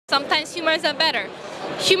Sometimes humans are better.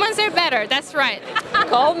 Humans are better, that's right.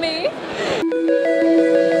 Call me.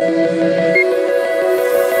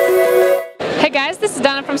 Hey guys, this is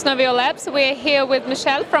Dana from Snovio Labs. We're here with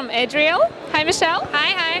Michelle from Adriel. Hi Michelle.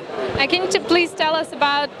 Hi. Can you please tell us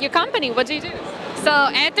about your company? What do you do? So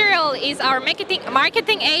Adriel is our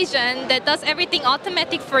marketing agent that does everything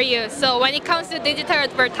automatic for you. So when it comes to digital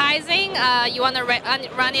advertising, you want to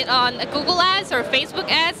run it on Google Ads or Facebook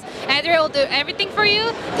Ads, Adriel will do everything for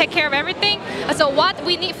you, take care of everything. So what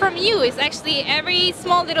we need from you is actually every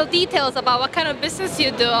small little details about what kind of business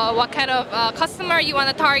you do or what kind of customer you want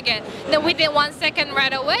to target. Then within 1 second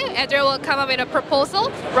right away, Adriel will come up with a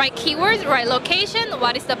proposal, right keywords, right location,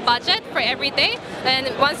 what is the budget for every day.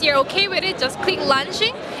 And once you're okay with it, just click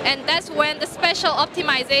launching, and that's when the special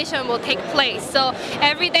optimization will take place. So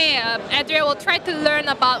every day Adriel will try to learn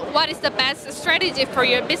about what is the best strategy for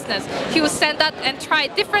your business. He will send out and try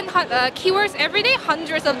different keywords every day,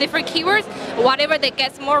 hundreds of different keywords. Whatever that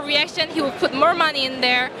gets more reaction, he will put more money in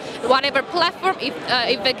there. Whatever platform, if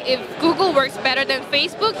Google works better than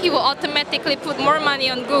Facebook, he will automatically put more money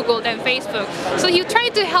on Google than Facebook. So he try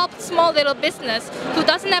to help small little business who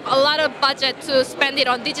doesn't have a lot of budget to spend it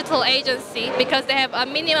on digital agency because they have a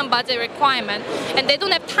minimum budget requirement and they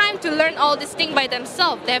don't have time to learn all this thing by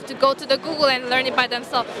themselves. They have to go to the Google and learn it by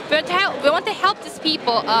themselves. We want to help these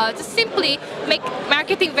people to simply make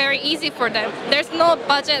marketing very easy for them. There's no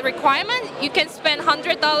budget requirement. You can spend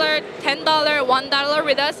 $100, $10, $1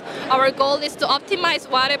 with us. Our goal is to optimize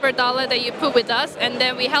whatever dollar that you put with us, and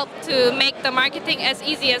then we help to make the marketing as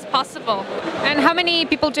easy as possible. And how many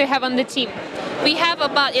people do you have on the team? We have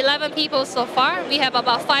about 11 people so far. We have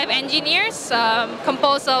about 5 engineers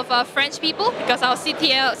composed of French people because our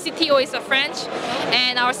CTO is a French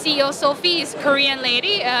and our CEO Sophie is a Korean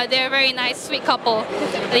lady. They're a very nice, sweet couple.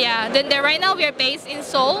 Yeah. Then right now we are based in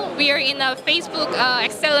Seoul. We are in a Facebook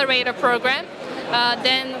accelerator program.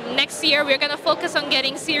 Then next year we're going to focus on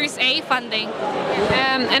getting Series A funding.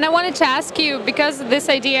 And I wanted to ask you, because this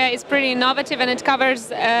idea is pretty innovative and it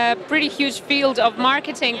covers a pretty huge field of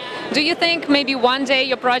marketing, do you think maybe one day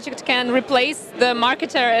your project can replace the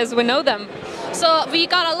marketer as we know them? So we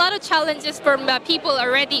got a lot of challenges from people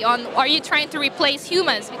already on, are you trying to replace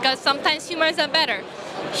humans? Because sometimes humans are better.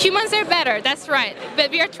 Humans are better, that's right.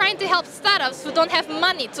 But we are trying to help startups who don't have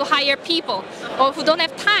money to hire people or who don't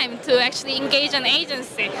have time to actually engage an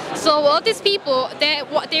agency. So all these people,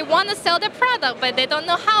 they want to sell their product, but they don't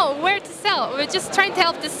know how, where to sell. We're just trying to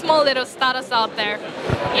help these small little startups out there.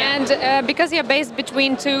 Yeah. And because you're based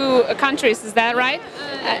between 2 countries, is that right?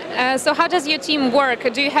 So how does your team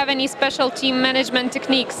work? Do you have any special team management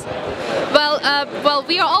techniques? Well,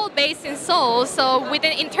 we are all based in Seoul, so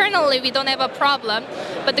internally we don't have a problem.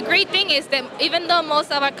 But the great thing is that even though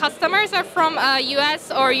most of our customers are from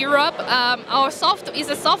US or Europe, our software is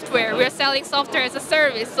a software. We're selling software as a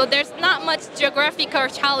service, so there's not much geographical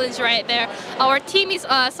challenge right there. Our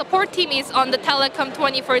support team is on the telecom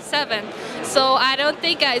 24/7. So I don't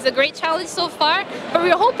think it's a great challenge so far, but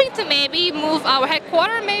we're hoping to maybe move our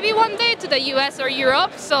headquarters maybe one day to the US or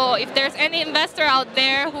Europe. So if there's any investor out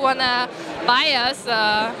there who wanna buy us,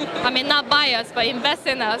 I mean not buy us, but invest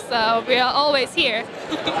in us, we are always here.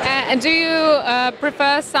 And do you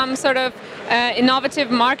prefer some sort of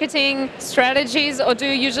innovative marketing strategies, or do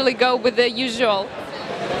you usually go with the usual?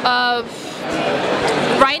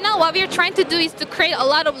 Right now, what we're trying to do is to create a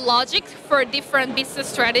lot of logic for different business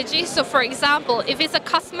strategies. So for example, if it's a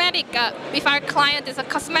cosmetic, if our client is a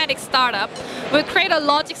cosmetic startup, we'll create a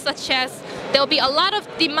logic such as there'll be a lot of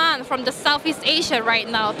demand from the Southeast Asia right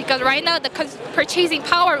now, because right now the purchasing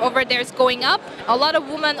power over there is going up. A lot of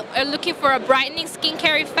women are looking for a brightening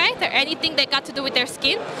skincare effect or anything that got to do with their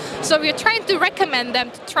skin. So we're trying to recommend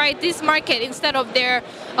them to try this market instead of their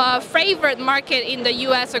favorite market in the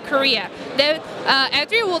US or Korea. Then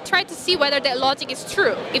Adriel will try to see whether that logic is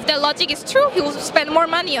true. If that logic is true, he will spend more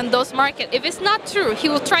money on those markets. If it's not true, he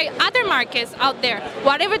will try other markets out there.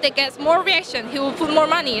 Whatever that gets more reaction, he will put more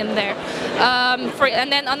money in there.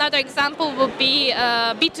 And then another example would be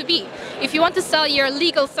B2B. If you want to sell your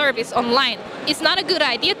legal service online, it's not a good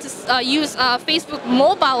idea to use Facebook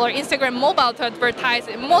mobile or Instagram mobile to advertise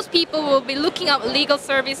it. Most people will be looking up legal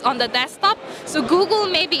service on the desktop, so Google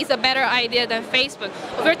maybe is a better idea than Facebook.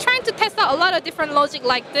 We're trying to test out a lot of different logic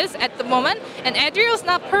like this at the moment, and Adriel's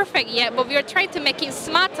not perfect yet, but we are trying to make it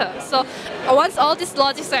smarter. So once all these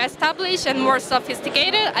logics are established and more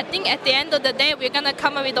sophisticated, I think at the end of the day, we're going to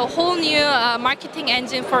come up with a whole new marketing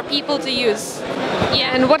engine for people to use.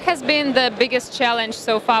 Yeah. And what has been the biggest challenge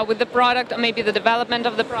so far with the product, or maybe the development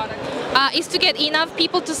of the product? Is to get enough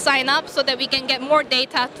people to sign up so that we can get more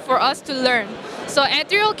data for us to learn. So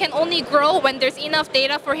Adriel can only grow when there's enough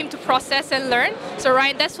data for him to process and learn. So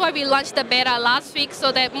that's why we launched the beta last week,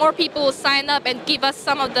 so that more people will sign up and give us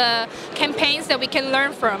some of the campaigns that we can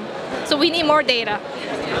learn from. So we need more data.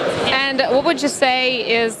 And what would you say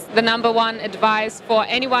is the #1 advice for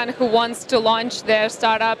anyone who wants to launch their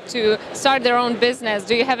startup, to start their own business?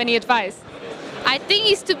 Do you have any advice? I think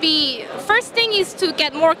first thing is to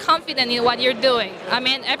get more confident in what you're doing. I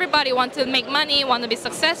mean, everybody wants to make money, want to be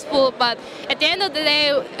successful, but at the end of the day,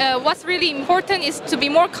 what's really important is to be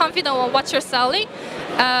more confident on what you're selling.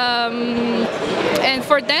 And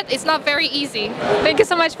for that, it's not very easy. Thank you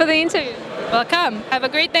so much for the interview. Welcome. Have a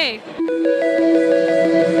great day.